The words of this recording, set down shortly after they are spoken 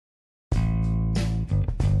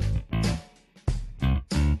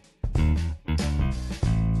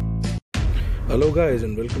Hello guys,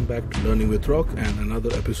 and welcome back to Learning with Rock and another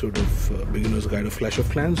episode of Beginner's Guide of Clash of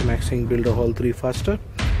Clans, maxing Builder Hall 3 faster.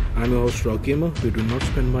 I'm your host Rock Gamer. We do not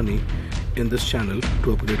spend money in this channel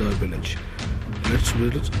to upgrade our village. Let's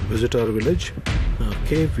visit our village.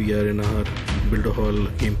 Okay, we are in our Builder Hall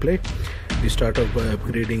gameplay. We start off by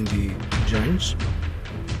upgrading the giants.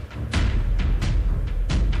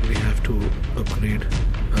 We have to upgrade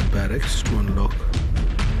our barracks to unlock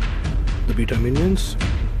the beta minions.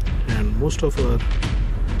 And most of our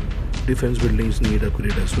defense buildings need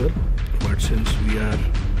upgrade as well, but since we are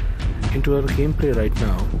into our gameplay right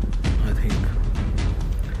now, I think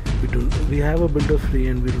we have a builder free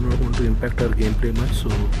and we do not want to impact our gameplay much, so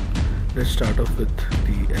let's start off with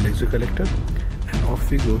the elixir collector and off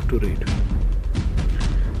we go to raid.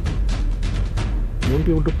 We won't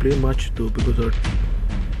be able to play much though because our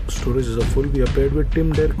storages are full. We are paired with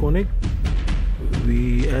Tim Der Koenig.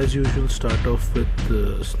 We as usual start off with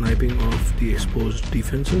sniping off the exposed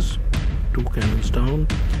defenses. 2 cannons down,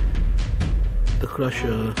 the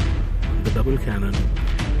crusher, the double cannon.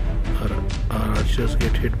 Our archers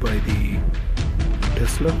get hit by the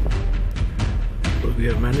Tesla, but we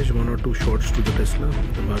have managed 1 or 2 shots to the Tesla.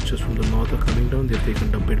 The archers from the north are coming down. They have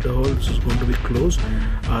taken the builder hall. This is going to be close.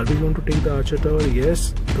 Are we going to take the archer tower?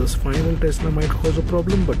 Yes. This final Tesla might cause a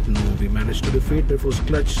problem, but no, we managed to defeat. It was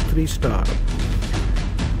clutch 3-star.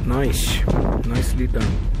 Nicely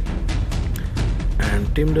done. And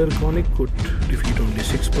Tim Der Koenig could defeat only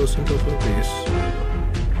 6% of our base.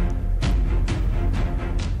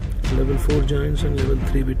 Level 4 giants and level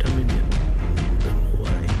 3 beta minion. Don't know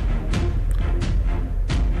why.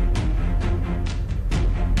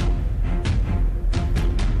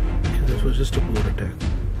 Okay, this was just a poor attack.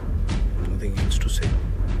 Nothing else to say.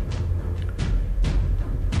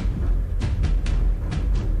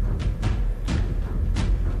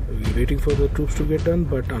 Waiting for the troops to get done,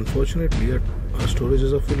 but unfortunately our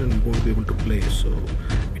storages are full and we won't be able to play, so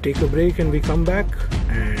we take a break and we come back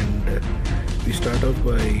and we start off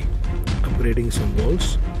by upgrading some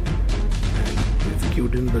walls, and we've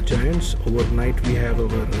queued in the giants. Overnight we have our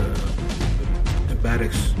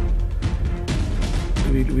barracks.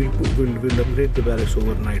 We'll upgrade the barracks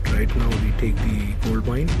overnight. Right now we take the gold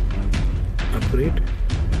mine upgrade,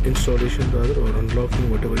 installation rather, or unlocking,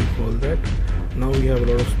 whatever you call that. Now we have a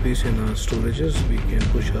lot of space in our storages. We can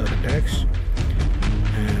push our attacks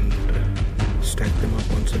and stack them up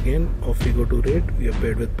once again. Off we go to raid. We are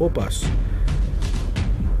paired with Popas.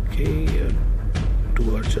 Okay,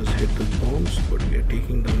 2 archers hit the bombs, but we are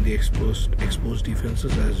taking down the exposed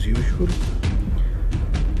defenses as usual.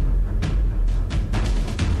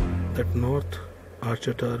 That north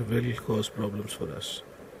archer tower will cause problems for us.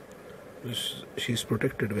 She's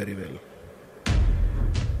protected very well.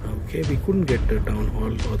 Okay, we couldn't get the town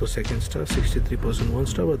hall or the second star, 63%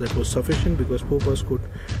 1-star, but that was sufficient because Popas could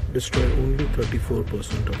destroy only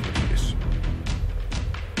 34% of the base.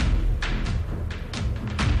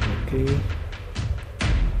 Okay,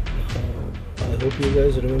 I hope you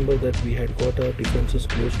guys remember that we had got our defenses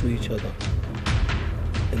close to each other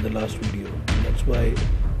in the last video. That's why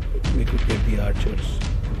we could get the archers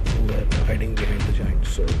who were hiding behind the giants.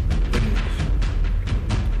 So very nice.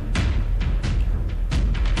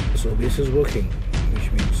 So this is working,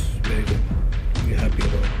 which means very good. We're happy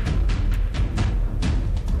about it.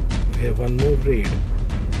 We have one more raid.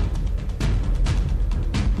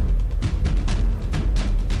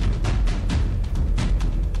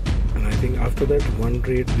 And I think after that one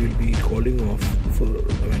raid we'll be calling off we'll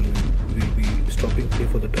be stopping play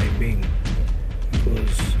for the time being,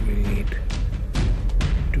 because we'll need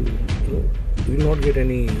to, we'll not get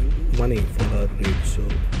any money for our raid, so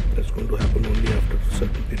that's going to happen only after a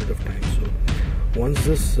certain period of time. So once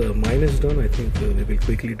this mine is done, I think we will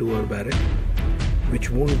quickly do our barrack, which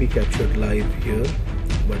won't be captured live here,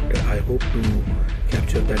 but I hope to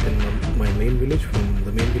capture that in my main village. From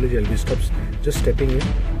the main village I'll be just stepping in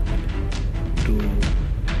to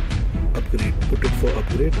upgrade, put it for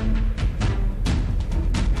upgrade.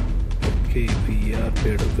 Okay, we are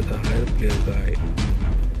paired up with a higher player guy.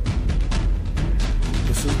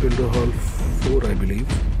 This is Builder Hall 4, I believe.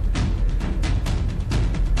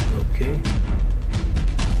 Okay, we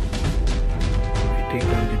take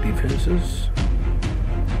down the defenses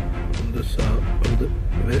from the south, from the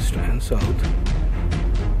west and south.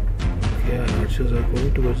 Okay, our archers are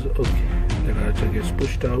going towards. Okay, that archer gets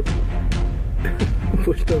pushed out,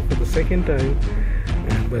 pushed out for the second time,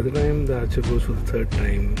 and by the time the archer goes for the third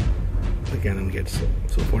time, the cannon gets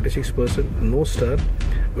so 46%, no star,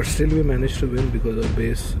 but still we managed to win because our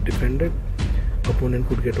base defended. Opponent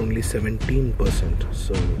could get only 17%,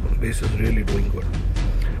 so base is really doing good.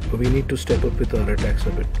 But we need to step up with our attacks a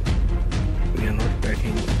bit. we are not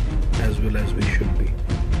attacking as well as we should be.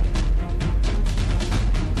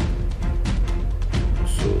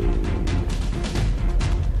 So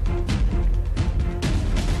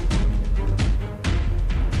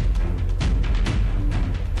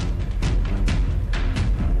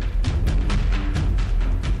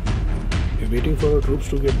we're waiting for our troops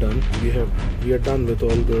to get done. We are done with all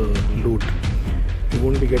the loot. We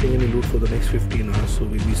won't be getting any loot for the next 15 hours, so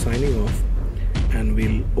we'll be signing off, and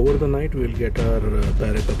over the night we'll get our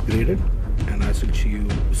barrack upgraded, and I will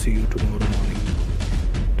see you tomorrow morning.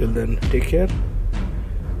 Till then, take care,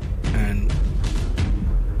 and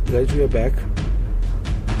guys, we are back.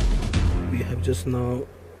 We have just now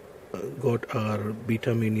got our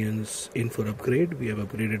beta minions in for upgrade. We have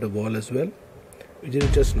upgraded a wall as well. We did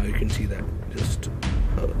it just now, you can see that, just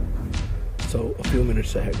so a few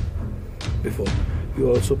minutes ahead before. We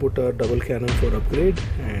also put our double cannon for upgrade,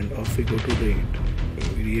 and off we go to raid.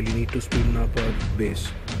 We really need to speed up our base.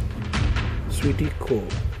 Sweetie Co.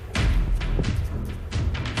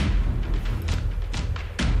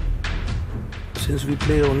 Since we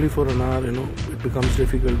play only for an hour, it becomes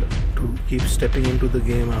difficult to keep stepping into the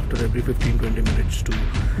game after every 15-20 minutes to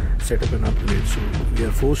set up an upgrade. So we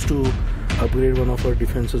are forced to upgrade one of our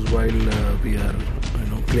defenses while we are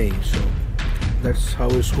playing. So that's how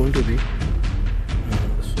it's going to be.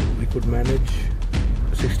 We could manage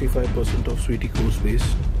 65% of Sweetie Co's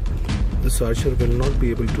base. This archer will not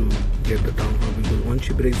be able to get the town hall because once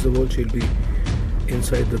she breaks the wall, she'll be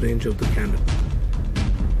inside the range of the cannon.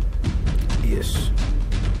 Yes,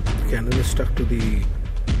 the cannon is stuck to the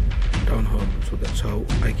town hall, so that's how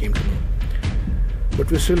I came to know.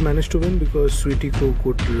 But we still managed to win because Sweetie Co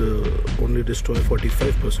could only destroy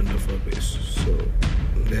 45% of our base. So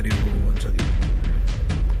there you go once again.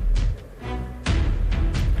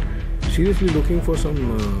 Seriously looking for some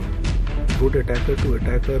good attacker to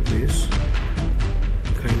attack our base.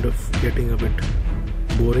 Kind of getting a bit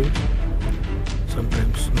boring.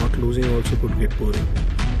 Sometimes not losing also could get boring.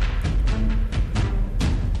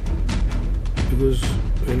 Because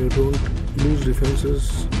when you don't lose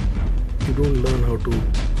defenses, you don't learn how to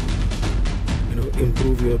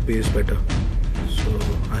improve your base better. So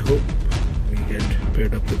I hope we get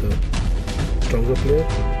paired up with a stronger player.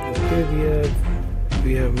 Okay,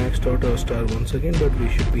 we have maxed out our star once again, but we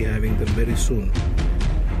should be having them very soon.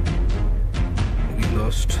 We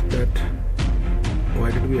lost that. Why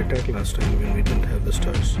did we attack last time when we didn't have the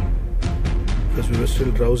stars? Because we were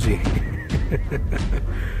still drowsy.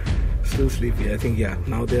 Still sleepy. I think, yeah,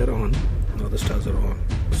 now they are on. Now the stars are on.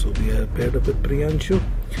 So we are paired up with Priyanshu.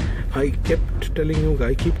 I keep telling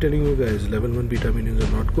you guys, level 1 beta minions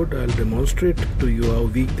are not good. I'll demonstrate to you how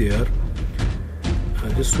weak they are.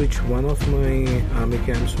 I'll just switch one of my army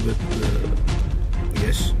camps with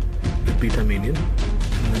beta minion,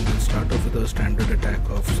 and then we'll start off with a standard attack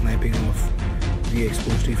of sniping off the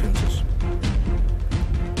exposed defenses.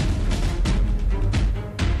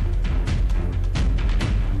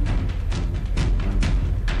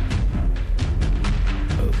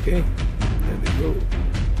 Okay, there we go.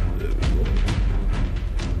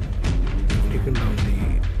 We've taken down the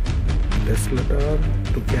Tesla tower,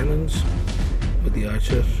 2 cannons, but the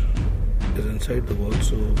archer is inside the wall,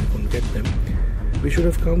 so we can't get them. We should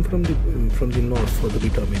have come from the north for the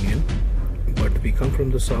beta minion, but we come from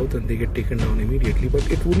the south and they get taken down immediately.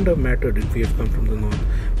 But it wouldn't have mattered if we had come from the north.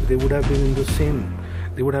 They would have been in the same.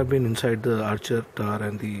 They would have been inside the archer tower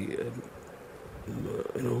and the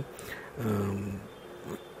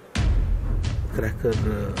cracker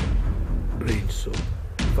range, so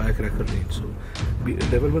firecracker range. So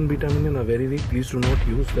level 1 beta minion are very weak. Please do not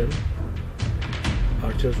use them.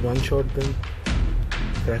 Archers one-shot them,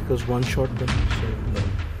 crackers one-shot them, so no.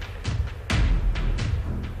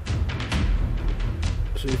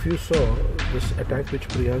 So if you saw this attack which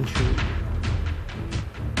Priyanshu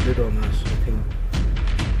did on us, I think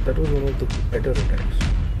that was one of the better attacks.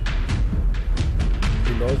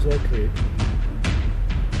 We lost that raid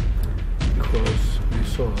because we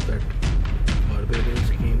saw that barbarians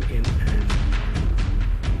came in and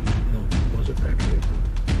no, was it that raid?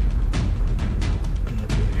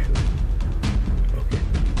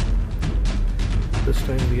 This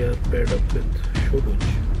time we are paired up with Shobuj.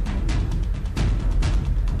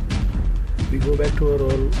 We go back to our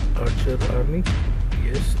all archer army.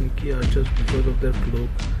 Yes, sneaky archers, because of their cloak,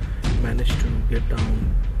 managed to get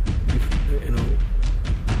down,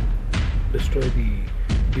 destroy the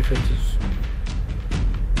defenses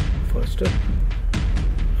faster.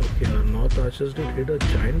 Okay, our north archers did hit a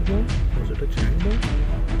giant bomb. Was it a giant bomb?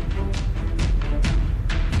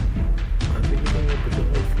 Are we getting a bit of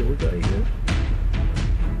a floor guy here?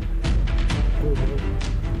 Oh no,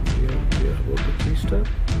 we are about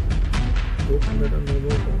there are no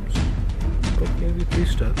more bombs. Okay, we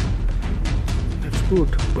 3-star. That's good,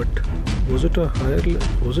 but was it a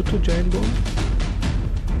was it a giant bomb?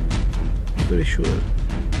 I'm very sure.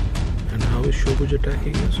 And how is Shobuj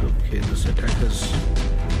attacking us? Okay, this attack is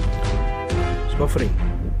buffering.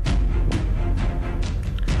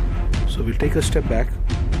 So we'll take a step back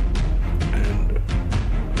and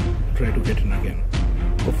try to get in again.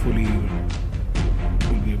 Hopefully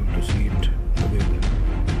we'll be able to see it moving.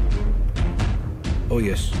 Oh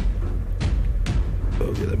yes.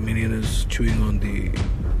 Okay, the minion is chewing on the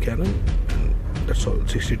cannon, and that's all.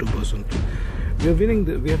 62%. We are winning.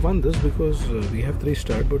 We have won this because we have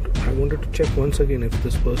 3-star. But I wanted to check once again if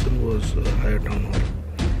this person was higher town hall.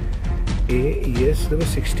 Yes, there were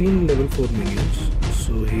 16 level 4 minions.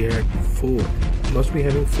 So he had 4. Must be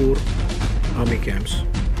having 4 army camps.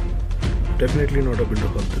 Definitely not a Builder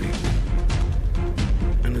Hall 3.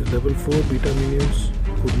 And his level 4 beta minions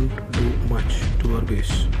couldn't do much to our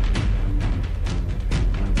base.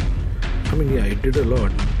 I mean, yeah, it did a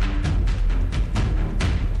lot.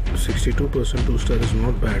 62% 2-star is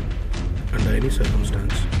not bad under any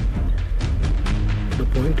circumstance. But the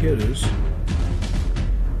point here is,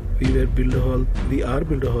 we are Builder Hall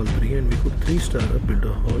 3 and we could 3-star a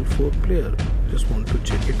Builder Hall 4 player. Just want to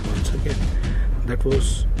check it once again. That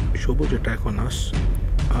was Shobuj attack on us.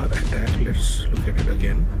 Our attack, let's look at it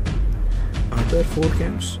again. Are there 4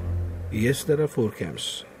 camps? Yes, there are 4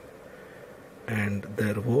 camps. And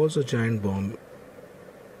there was a giant bomb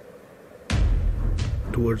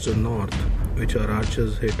towards the north, which our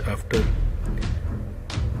archers hit after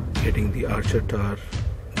hitting the archer tower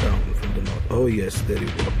down from the north. Oh yes, there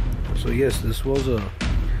you go. So yes, this was a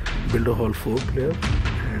Builder Hall 4 player,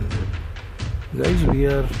 and guys, we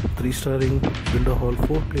are 3-starring Builder Hall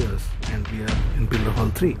 4 players, and we are in Builder Hall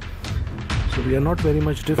 3. So we are not very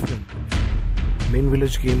much different. Main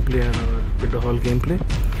village gameplay and our Builder Hall gameplay,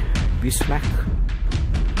 we smack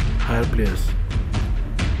higher players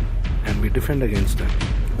and we defend against them.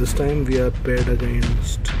 This time we are paired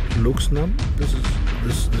against Luxnam. This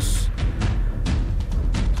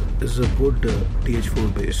is a good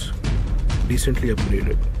TH4 base, decently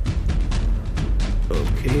upgraded.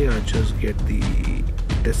 Okay, archers get the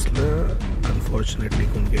Tesla. Unfortunately,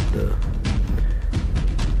 we couldn't get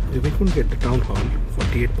the town hall.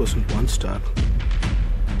 48% 1-star.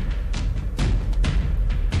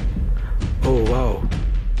 Oh wow,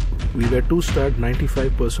 we were 2-starred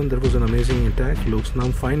 95%. There was an amazing attack. Looks now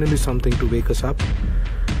finally something to wake us up.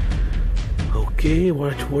 Okay,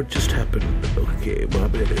 what just happened? Okay,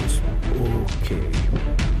 barbarians. Okay,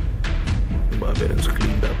 barbarians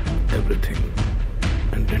cleaned up everything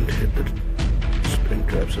and didn't hit the spin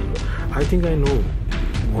traps as well. I think I know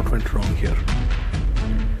what went wrong here,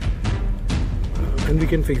 and we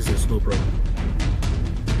can fix this, no problem.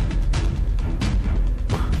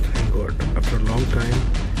 After a long time,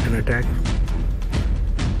 an attack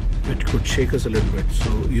which could shake us a little bit. So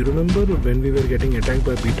you remember when we were getting attacked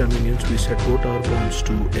by beta minions, we set both our bombs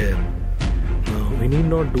to air. Now we need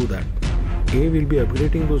not do that. We'll be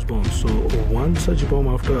upgrading those bombs, so one such bomb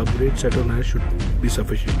after upgrade set on air should be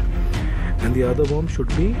sufficient, and the other bomb should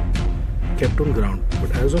be kept on ground.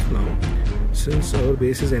 But as of now, since our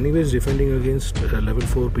base is anyways defending against level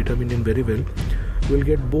 4 beta minion very well, we'll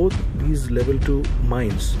get both these level 2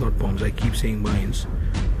 mines, not bombs, I keep saying mines.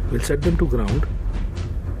 We'll set them to ground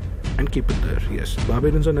and keep it there. Yes,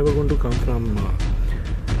 barbarians are never going to come from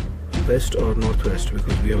west or northwest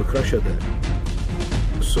because we have a crusher there.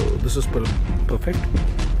 So this is perfect.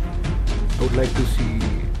 I would like to see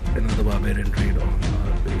another barbarian raid on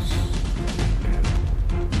our base and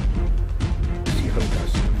see how it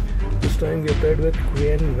does. This time we are paired with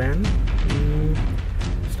Queen Van.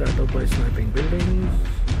 Start off by sniping buildings.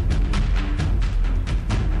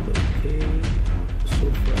 Okay, so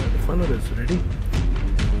far the funnel is ready.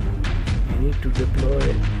 We need to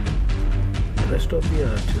deploy the rest of the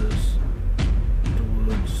archers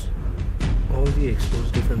towards all the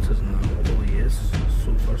exposed defenses now. Oh yes,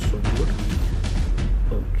 so far so good.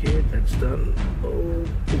 Okay, that's done. Oh,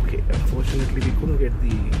 okay, unfortunately we couldn't get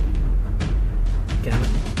the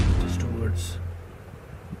cannon just towards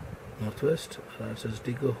northwest. Archers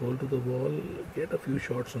dig a hole to the wall, get a few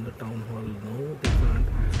shots on the town hall. No, they can't.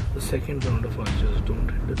 The second round of archers don't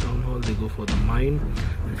hit the town hall, they go for the mine.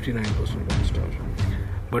 59% 1-star.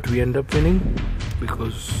 But we end up winning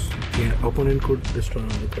because the opponent could destroy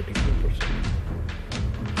only 34%.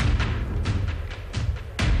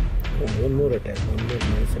 Oh, one more attack, one more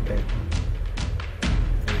nice attack.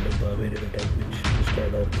 And the barbarian attack which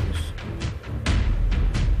destroyed our base.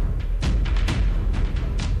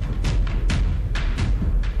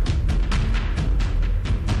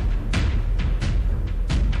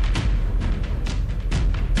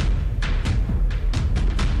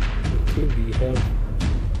 okay,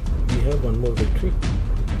 we have one more victory.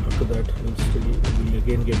 After that we'll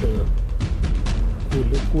again get a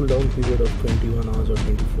cool down period of 21 hours or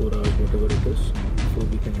 24 hours, whatever it is, before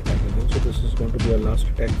we can attack again. So this is going to be our last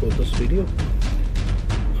attack for this video,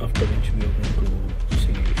 after which we are going to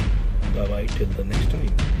say bye bye till the next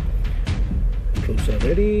time. Troops are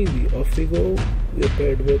ready, off we go. We are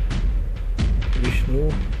paired with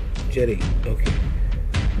Vishnu, Jerry. Okay,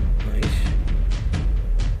 nice.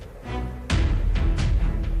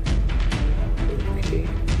 Okay,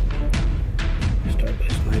 start by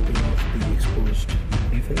sniping off the exposed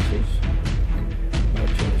defenses.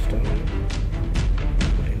 Archer is down,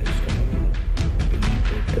 mine is down. We need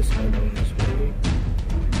to test her down as well.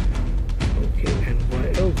 Okay, and why?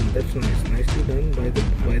 Oh, that's nice. Nicely done. By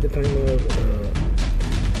the time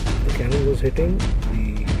the cannon was hitting,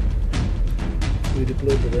 we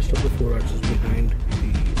deployed the rest of the 4 archers behind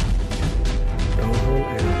the town hall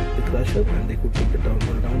and the crusher, and they could take the town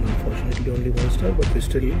hall down. Unfortunately, only 1 star, but we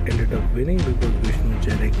still ended up winning because Vishnu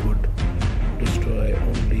Jerry could destroy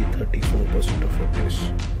only 34% of our base.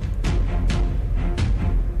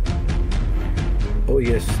 Oh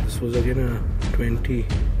yes, this was again a 20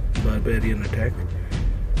 barbarian attack.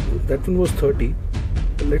 That one was 30.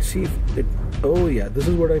 Let's see if it. Oh yeah, this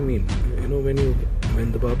is what I mean. You know,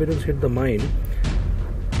 when the barbarians hit the mine,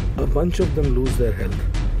 a bunch of them lose their health.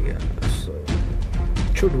 Yeah, so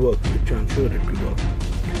it should work, which I'm sure it will work.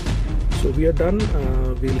 So we are done.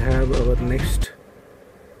 We'll have our next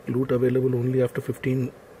loot available only after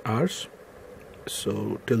 15 hours.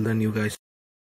 So till then, you guys